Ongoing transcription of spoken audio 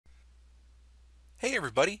Hey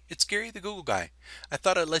everybody, it's Gary the Google Guy. I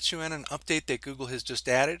thought I'd let you in an update that Google has just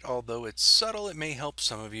added. Although it's subtle, it may help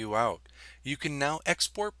some of you out. You can now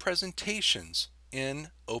export presentations in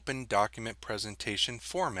Open Document Presentation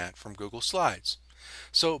format from Google Slides.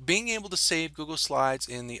 So being able to save Google Slides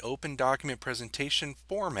in the Open Document Presentation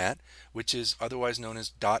format, which is otherwise known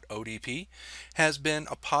as .odp, has been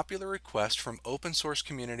a popular request from open source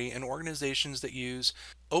community and organizations that use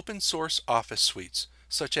open source office suites,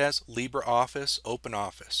 such as LibreOffice,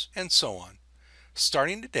 OpenOffice, and so on.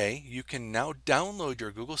 Starting today, you can now download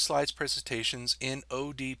your Google Slides presentations in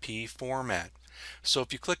ODP format. So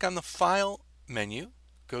if you click on the File menu,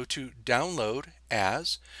 go to Download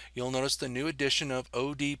As, you'll notice the new edition of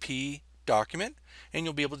ODP document, and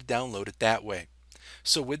you'll be able to download it that way.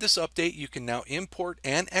 So with this update, you can now import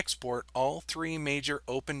and export all three major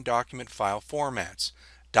open document file formats: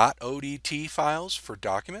 .odt files for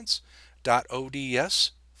documents,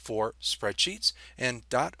 .ods for spreadsheets, and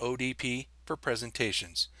 .odp for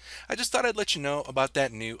presentations. I just thought I'd let you know about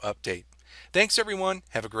that new update. Thanks everyone.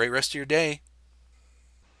 Have a great rest of your day.